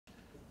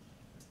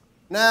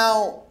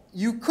Now,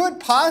 you could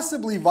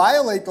possibly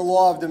violate the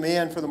law of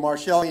demand for the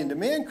Marshallian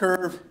demand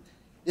curve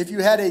if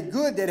you had a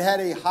good that had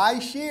a high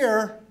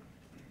share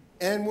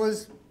and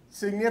was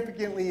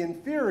significantly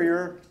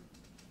inferior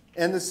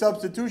and the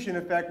substitution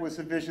effect was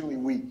sufficiently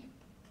weak.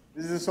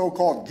 This is a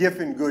so-called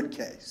Giffen good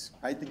case.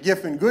 Right? The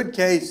Giffen good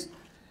case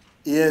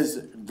is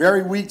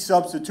very weak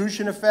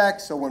substitution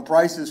effect, so when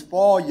prices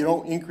fall, you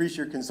don't increase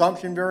your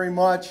consumption very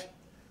much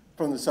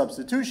from the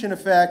substitution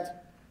effect.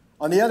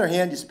 On the other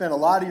hand, you spend a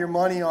lot of your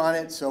money on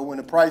it, so when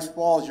the price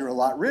falls, you're a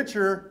lot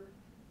richer.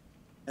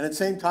 And at the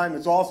same time,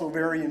 it's also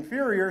very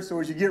inferior,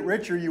 so as you get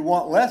richer, you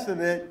want less of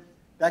it.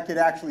 That could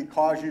actually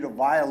cause you to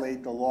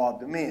violate the law of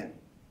demand.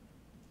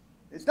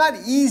 It's not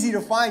easy to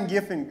find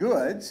Giffen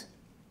goods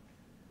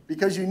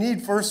because you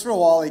need, first of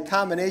all, a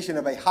combination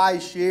of a high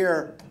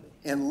share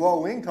and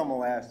low income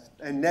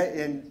and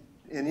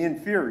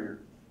inferior.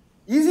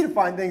 Easy to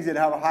find things that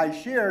have a high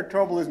share.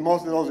 Trouble is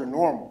most of those are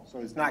normal, so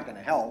it's not going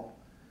to help.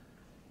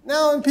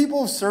 Now, and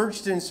people have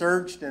searched,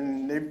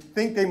 and they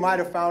think they might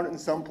have found it in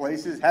some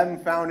places,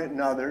 haven't found it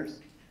in others,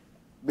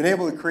 been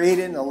able to create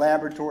it in a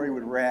laboratory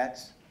with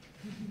rats.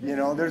 You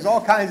know, there's all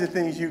kinds of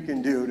things you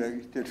can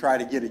do to try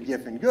to get a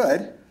Giffen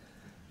good.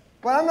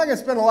 But I'm not going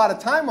to spend a lot of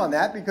time on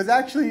that because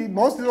actually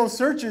most of those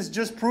searches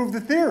just prove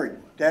the theory.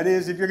 That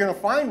is, if you're going to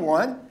find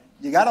one,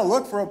 you got to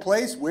look for a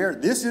place where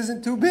this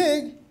isn't too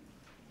big,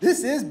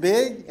 this is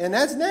big, and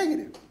that's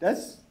negative.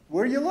 That's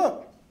where you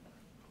look.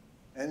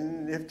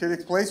 And if to the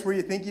place where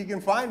you think you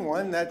can find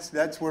one,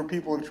 that's where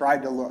people have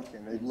tried to look,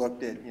 and they've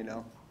looked at, you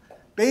know.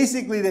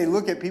 Basically, they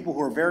look at people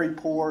who are very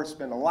poor,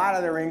 spend a lot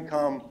of their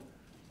income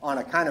on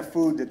a kind of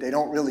food that they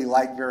don't really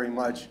like very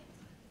much,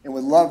 and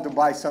would love to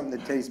buy something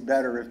that tastes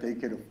better if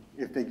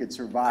they could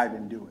survive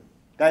and do it.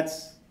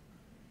 That's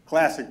a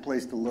classic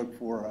place to look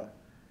for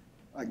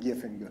a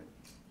Giffen good.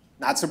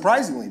 Not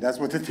surprisingly, that's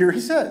what the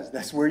theory says.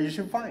 That's where you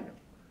should find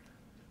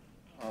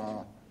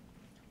them.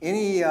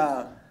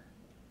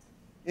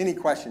 Any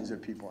questions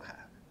that people have?